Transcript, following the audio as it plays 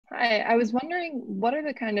Hi, I was wondering what are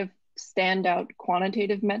the kind of standout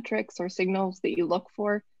quantitative metrics or signals that you look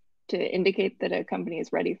for to indicate that a company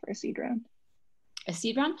is ready for a seed round? A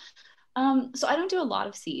seed round. So I don't do a lot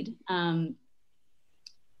of seed. And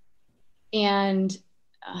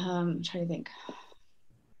I'm trying to think.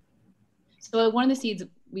 So one of the seeds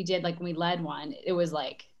we did, like when we led one, it was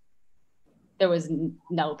like there was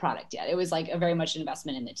no product yet. It was like a very much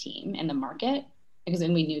investment in the team and the market because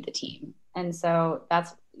then we knew the team. And so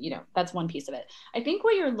that's one piece of it. I think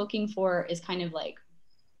what you're looking for is kind of like,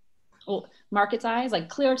 well, market size, like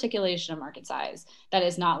clear articulation of market size. That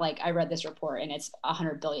is not like I read this report and it's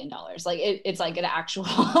 $100 billion. Like it's like an actual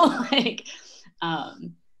like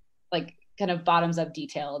um like kind of bottoms up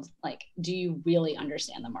detailed, like do you really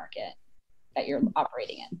understand the market that you're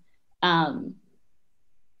operating in?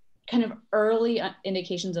 Kind of early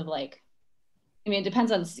indications of like, I mean, it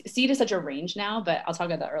depends on seed is such a range now, but I'll talk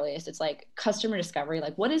about the earliest. It's like customer discovery,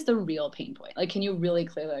 like what is the real pain point? Like, can you really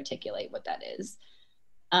clearly articulate what that is?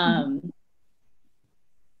 And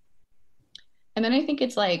then I think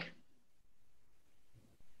it's like,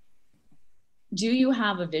 do you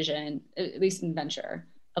have a vision, at least in venture,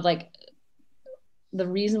 of like the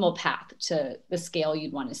reasonable path to the scale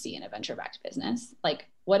you'd want to see in a venture-backed business? Like,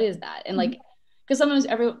 what is that? And like, because sometimes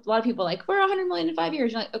a lot of people are like, we're 100 million in 5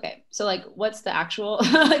 years. You're like, okay, so like, what's the actual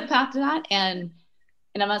like path to that? And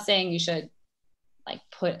I'm not saying you should like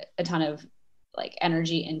put a ton of like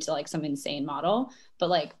energy into like some insane model, but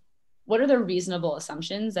like, what are the reasonable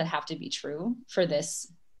assumptions that have to be true for this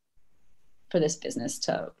business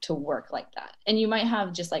to work like that? And you might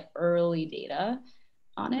have just like early data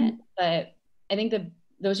on it, but I think that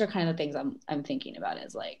those are kind of the things I'm thinking about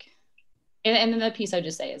is like, and then the piece I would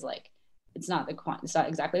just say is like, it's not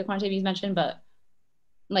exactly the quantitative you mentioned, but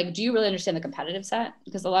like, do you really understand the competitive set?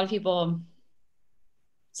 Because a lot of people,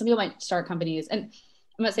 some people might start companies, and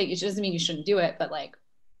I'm not saying it doesn't mean you shouldn't do it, but like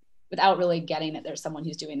without really getting that there's someone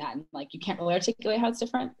who's doing that, and like you can't really articulate how it's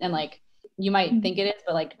different, and like you might think it is,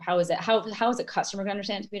 but like how is a customer gonna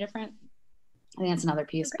understand it to be different? I think that's another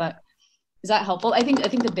piece. But is that helpful? I think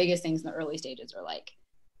the biggest things in the early stages are like,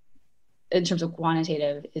 in terms of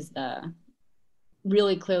quantitative, is the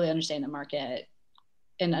really clearly understanding the market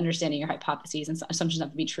and understanding your hypotheses and assumptions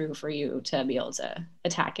have to be true for you to be able to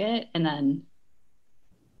attack it. And then,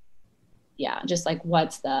 yeah, just like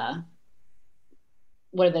what's like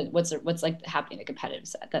happening in the competitive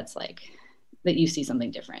set that's like that you see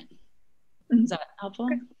something different. Is that helpful?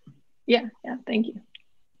 Okay. Yeah, thank you.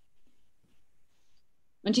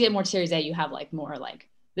 Once you get more Series A, you have like more like,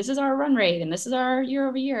 this is our run rate and this is our year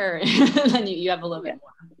over year. And then you have a little bit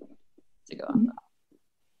more to go on.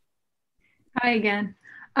 Hi again.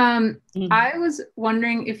 I was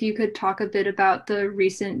wondering if you could talk a bit about the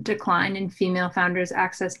recent decline in female founders'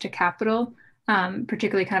 access to capital,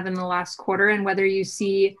 particularly kind of in the last quarter, and whether you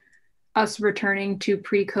see us returning to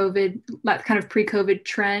that kind of pre-COVID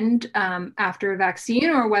trend after a vaccine,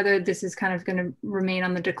 or whether this is kind of going to remain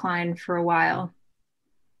on the decline for a while.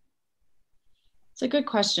 It's a good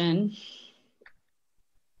question.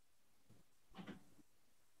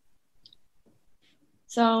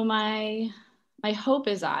 So my hope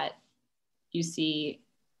is that you see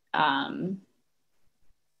I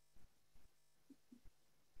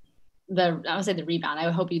would say the rebound. I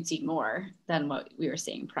would hope you'd see more than what we were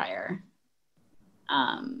seeing prior.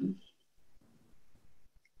 I mean,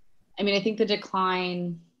 I think the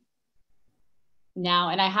decline now,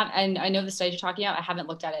 and I know the study you're talking about, I haven't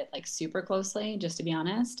looked at it like super closely, just to be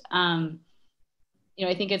honest. I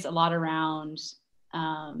think it's a lot around,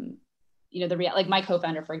 like my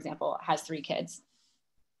co-founder, for example, has 3 kids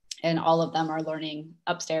and all of them are learning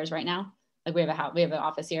upstairs right now. Like we have an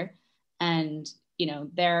office here, and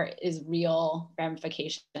there is real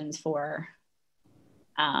ramifications for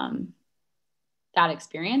that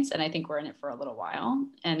experience. And I think we're in it for a little while,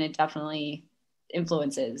 and it definitely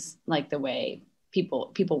influences like the way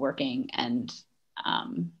people working. And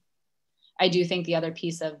I do think the other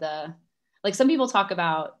piece of like some people talk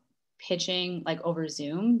about pitching like over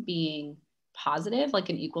Zoom being positive, like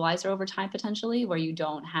an equalizer over time potentially, where you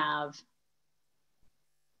don't have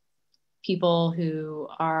people who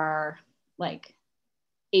are like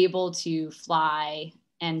able to fly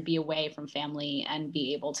and be away from family and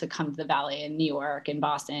be able to come to the Valley in New York and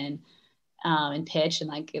Boston and pitch, and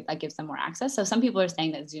like that gives them more access. So some people are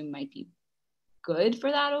saying that Zoom might be good for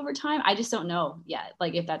that over time. I just don't know yet,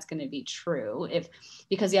 like if that's going to be true,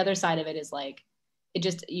 because the other side of it is like,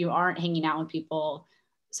 you aren't hanging out with people.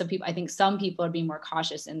 I think some people are being more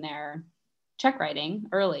cautious in their check writing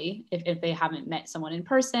early if they haven't met someone in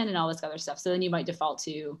person and all this other stuff. So then you might default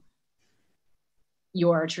to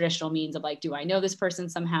your traditional means of like, do I know this person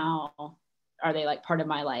somehow? Are they like part of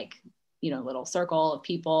my like, little circle of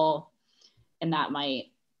people? And that might,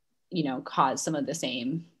 cause some of the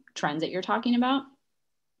same trends that you're talking about.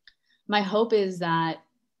 My hope is that,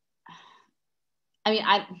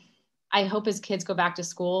 I hope as kids go back to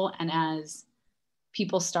school and as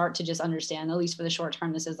people start to just understand, at least for the short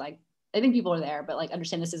term, this is like, I think people are there, but like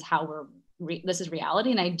understand this is how this is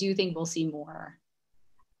reality. And I do think we'll see more.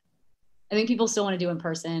 I think people still want to do in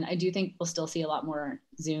person. I do think we'll still see a lot more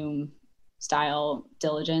Zoom style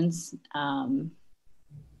diligence.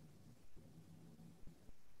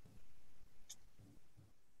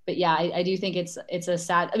 But yeah, I do think it's a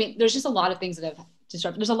sad, there's just a lot of things that have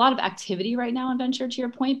disrupted. There's a lot of activity right now in venture, to your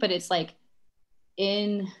point, but it's like how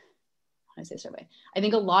do I say survey? I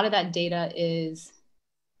think a lot of that data is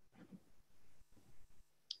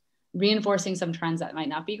reinforcing some trends that might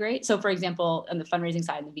not be great. So for example, on the fundraising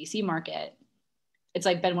side in the VC market, it's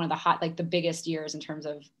like been one of the biggest years in terms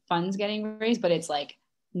of funds getting raised, but it's like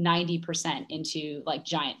 90% into like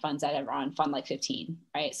giant funds that are on fund like 15,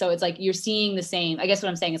 right? So it's like you're seeing the same, I guess what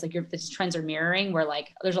I'm saying is like these trends are mirroring where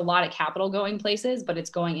like there's a lot of capital going places, but it's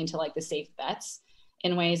going into like the safe bets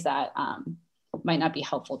in ways that might not be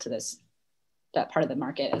helpful to that part of the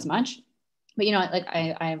market as much. But like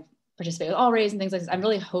I participate with All Raise and things like this. I'm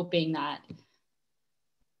really hoping that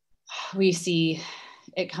we see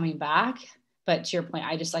it coming back. But to your point,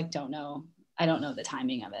 I just like don't know. I don't know the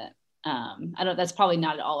timing of it. That's probably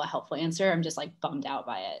not at all a helpful answer. I'm just like bummed out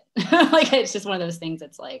by it. Like it's just one of those things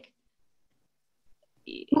that's like.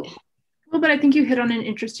 Well, but I think you hit on an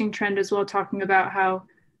interesting trend as well, talking about how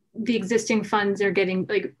the existing funds are getting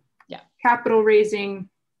like capital raising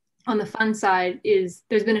on the fund side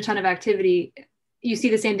there's been a ton of activity. You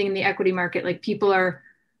see the same thing in the equity market. Like people are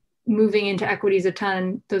moving into equities a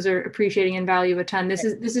ton. Those are appreciating in value a ton. This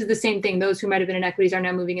is the same thing. Those who might have been in equities are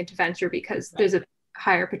now moving into venture because there's a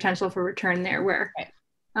higher potential for return there where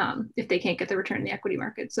if they can't get the return in the equity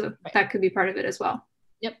market. So that could be part of it as well.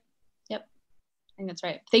 Yep. I think that's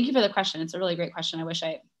right. Thank you for the question. It's a really great question. I wish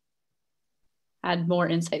I had more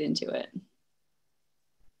insight into it.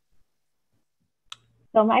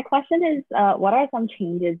 So my question is, what are some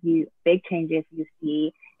big changes you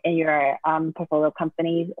see in your portfolio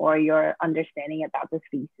companies or your understanding about the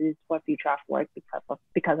thesis for future of work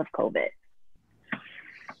because of COVID?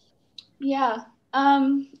 Yeah.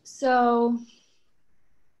 So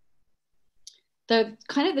the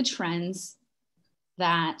kind of the trends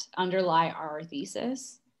that underlie our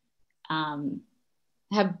thesis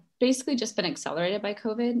have basically just been accelerated by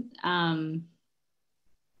COVID.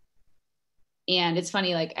 And it's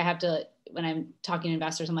funny, like I have to, when I'm talking to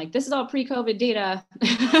investors, I'm like, this is all pre-COVID data.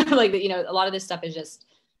 Like, a lot of this stuff is just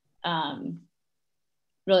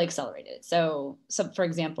really accelerated. So for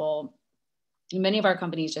example, many of our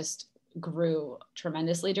companies just grew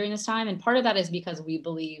tremendously during this time. And part of that is because we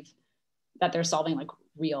believe that they're solving like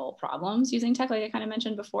real problems using tech, like I kind of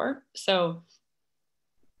mentioned before. So,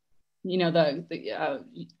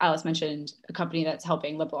 Alice mentioned a company that's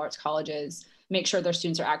helping liberal arts colleges make sure their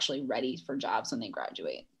students are actually ready for jobs when they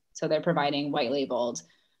graduate. So they're providing white labeled,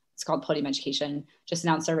 it's called Podium Education, just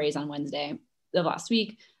announced their raise on Wednesday of last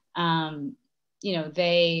week.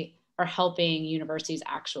 They are helping universities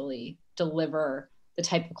actually deliver the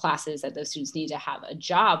type of classes that those students need to have a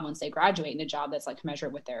job once they graduate, and a job that's like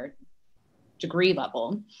commensurate with their degree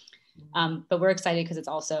level. But we're excited because it's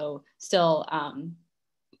also still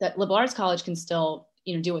that liberal arts college can still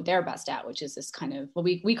do what they're best at, which is this kind of what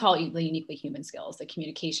we call the uniquely human skills, the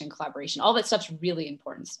communication, collaboration, all that stuff's really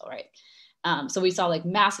important still, right? So we saw like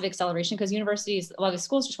massive acceleration because universities, a lot of the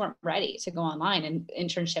schools just weren't ready to go online, and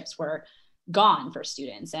internships were gone for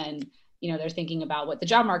students. And, they're thinking about what the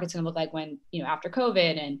job market's going to look like when, after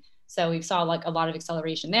COVID. And so we saw like a lot of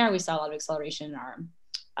acceleration there. We saw a lot of acceleration in our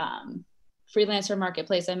freelancer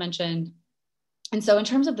marketplace I mentioned. And so in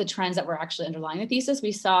terms of the trends that were actually underlying the thesis,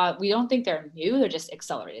 we don't think they're new, they're just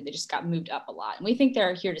accelerated. They just got moved up a lot. And we think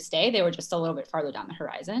they're here to stay. They were just a little bit farther down the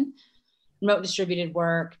horizon. Remote distributed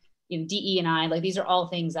work, DE&I, like these are all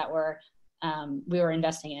things that we were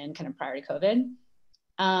investing in kind of prior to COVID.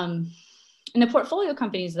 In the portfolio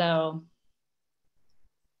companies though,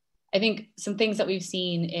 I think some things that we've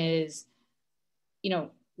seen is,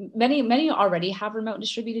 many already have remote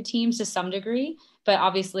distributed teams to some degree, but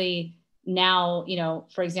obviously now,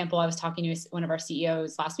 for example, I was talking to one of our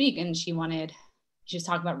CEOs last week, and she was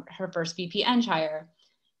talking about her first VPN hire,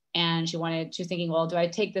 and she was thinking, well, do I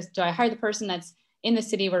hire the person that's in the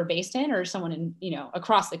city we're based in, or someone in,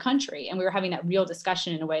 across the country? And we were having that real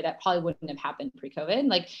discussion in a way that probably wouldn't have happened pre-COVID.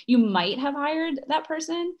 Like you might have hired that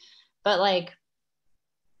person, but like,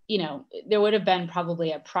 there would have been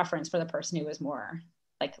probably a preference for the person who was more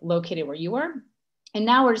like located where you were. And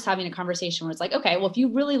now we're just having a conversation where it's like, okay, well, if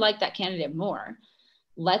you really like that candidate more,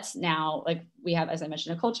 let's now, like we have, as I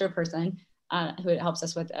mentioned, a culture person who helps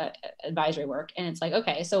us with advisory work. And it's like,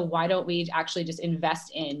 okay, so why don't we actually just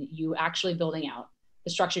invest in you actually building out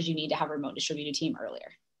the structures you need to have a remote distributed team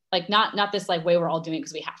earlier? Like not this like way we're all doing it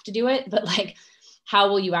because we have to do it, but like, how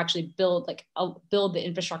will you actually build the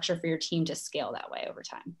infrastructure for your team to scale that way over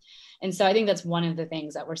time? And so I think that's one of the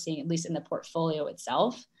things that we're seeing, at least in the portfolio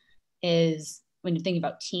itself, is when you're thinking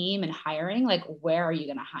about team and hiring, like where are you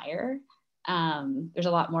going to hire? There's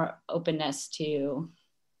a lot more openness to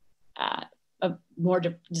a more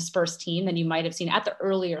dispersed team than you might have seen at the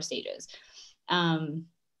earlier stages.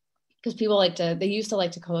 Because people they used to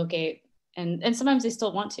like to co-locate, and sometimes they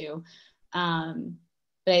still want to.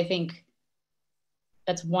 But I think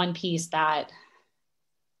that's one piece that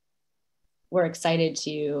we're excited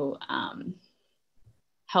to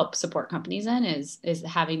help support companies in is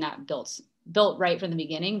having that built right from the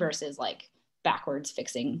beginning versus like backwards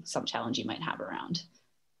fixing some challenge you might have around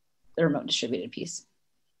the remote distributed piece.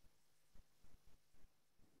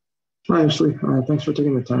 Hi, Ashley. Thanks for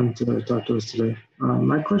taking the time to talk to us today.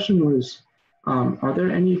 My question was, are there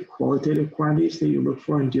any qualitative quantities that you look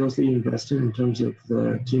for in deals that you invest in terms of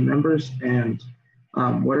the team members? And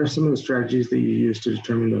what are some of the strategies that you use to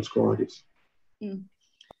determine those qualities?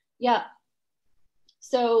 Yeah.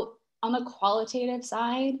 So on the qualitative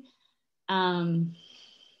side, so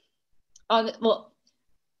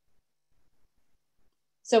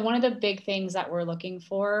one of the big things that we're looking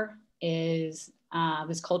for is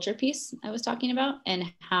this culture piece I was talking about,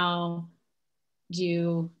 and how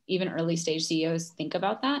do even early stage CEOs think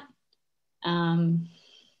about that? I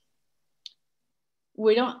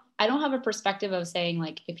don't have a perspective of saying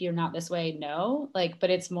like, if you're not this way, no, but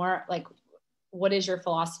it's more like, what is your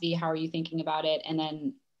philosophy? How are you thinking about it? And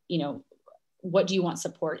then, what do you want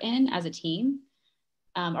support in as a team?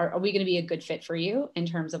 Are we going to be a good fit for you in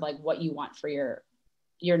terms of like what you want for your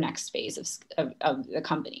next phase of the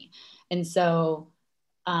company? And so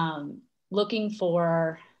looking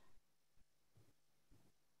for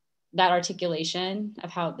that articulation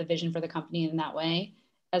of how the vision for the company in that way,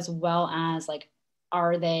 as well as like,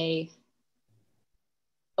 are they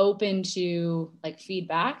open to like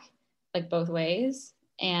feedback, like both ways?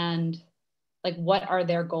 And like, what are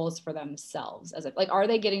their goals for themselves? Are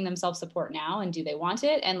they getting themselves support now? And do they want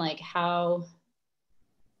it? And like, how,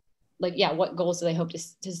 what goals do they hope to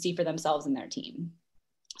see for themselves and their team?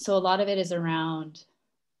 So a lot of it is around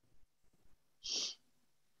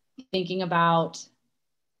thinking about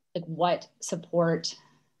like what support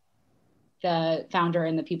the founder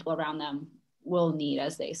and the people around them will need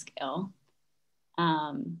as they scale.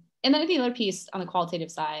 And then I think the other piece on the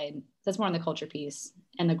qualitative side, that's more on the culture piece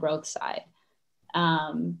and the growth side.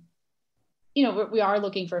 We are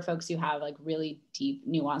looking for folks who have like really deep,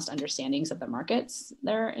 nuanced understandings of the markets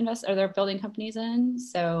they're building companies in.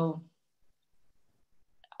 So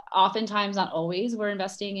oftentimes, not always, we're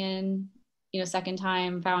investing in,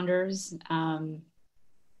 second-time founders.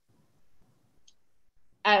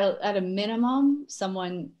 At a minimum,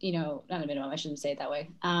 someone, not a minimum, I shouldn't say it that way.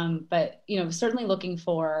 But, certainly looking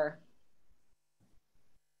for,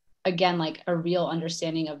 again, like a real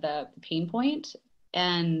understanding of the pain point.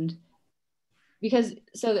 And because,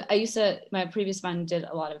 my previous fund did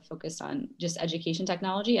a lot of focus on just education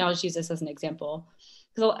technology. I'll just use this as an example.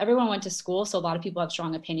 Because everyone went to school, so a lot of people have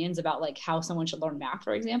strong opinions about like how someone should learn math,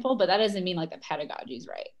 for example, but that doesn't mean like the pedagogy is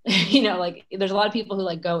right. There's a lot of people who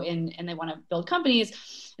like go in and they want to build companies.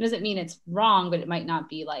 It doesn't mean it's wrong, but it might not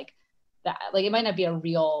be like that. Like it might not be a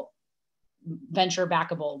real venture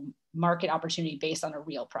backable market opportunity based on a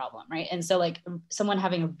real problem, right? And so like someone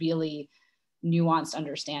having a really nuanced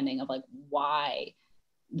understanding of like why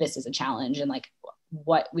this is a challenge and like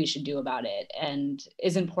what we should do about it and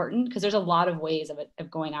is important, because there's a lot of ways of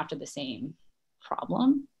going after the same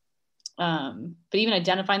problem. But even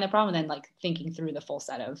identifying the problem and then like thinking through the full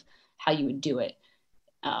set of how you would do it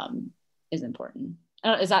is important.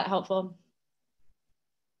 Is that helpful?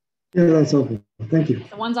 Yeah, that's helpful. Thank you.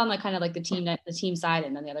 The one's on the kind of like the team side,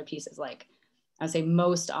 and then the other piece is like, I would say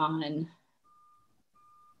most on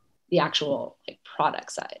the actual like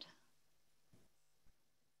product side.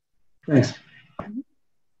 Thanks.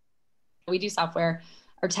 We do software,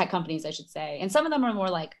 or tech companies, I should say. And some of them are more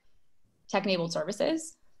like tech-enabled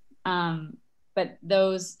services. But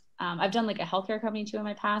those, I've done like a healthcare company too in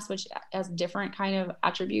my past, which has different kind of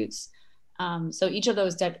attributes. So each of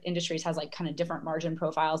those industries has like kind of different margin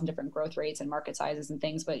profiles and different growth rates and market sizes and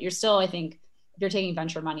things. But you're still, I think, if you're taking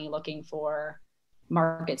venture money, looking for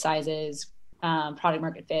market sizes, product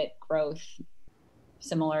market fit, growth,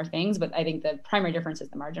 similar things, but I think the primary difference is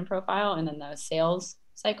the margin profile and then the sales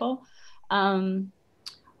cycle.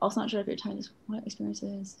 Also not sure if your time is what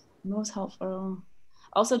experiences most helpful.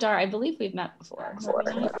 Also, Dar, I believe we've met before.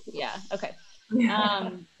 Yeah. Okay.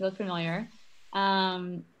 You look familiar.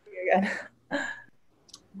 You're good.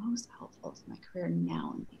 Most helpful to my career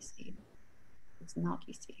now in VC. It's not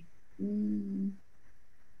VC.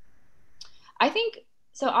 I think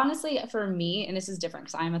so. Honestly, for me, and this is different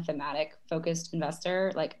because I'm a thematic focused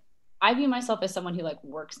investor. Like, I view myself as someone who like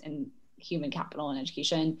works in human capital and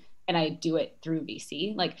education, and I do it through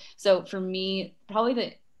VC. Like, so for me,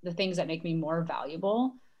 probably the things that make me more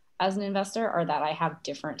valuable as an investor are that I have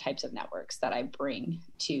different types of networks that I bring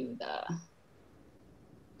to the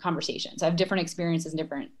conversations. I have different experiences and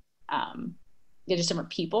different, just different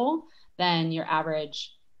people than your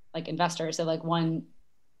average like investor. So like one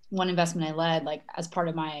investment I led, like as part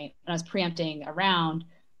of when I was preempting a round,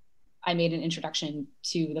 I made an introduction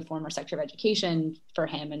to the former Secretary of Education for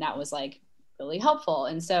him, and that was like really helpful.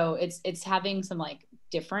 And so it's having some like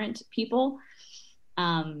different people.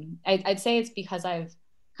 I'd say it's because I've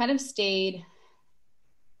kind of stayed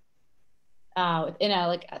in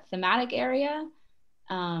a thematic area,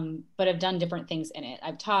 but I've done different things in it.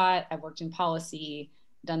 I've taught, I've worked in policy,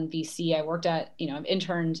 done VC, I worked at, I've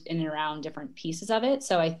interned in and around different pieces of it.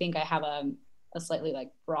 So I think I have a slightly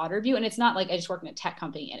like broader view. And it's not like I just work in a tech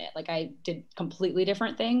company in it. Like I did completely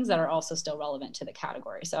different things that are also still relevant to the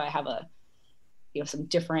category. So I have some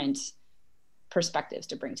different perspectives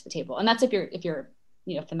to bring to the table. And that's if you're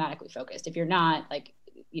thematically focused. If you're not, like,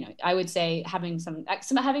 I would say having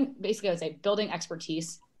basically I would say building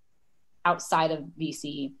expertise outside of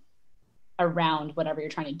VC around whatever you're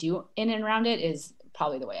trying to do in and around it is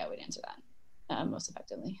probably the way I would answer that most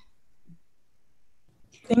effectively.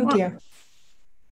 Thank you.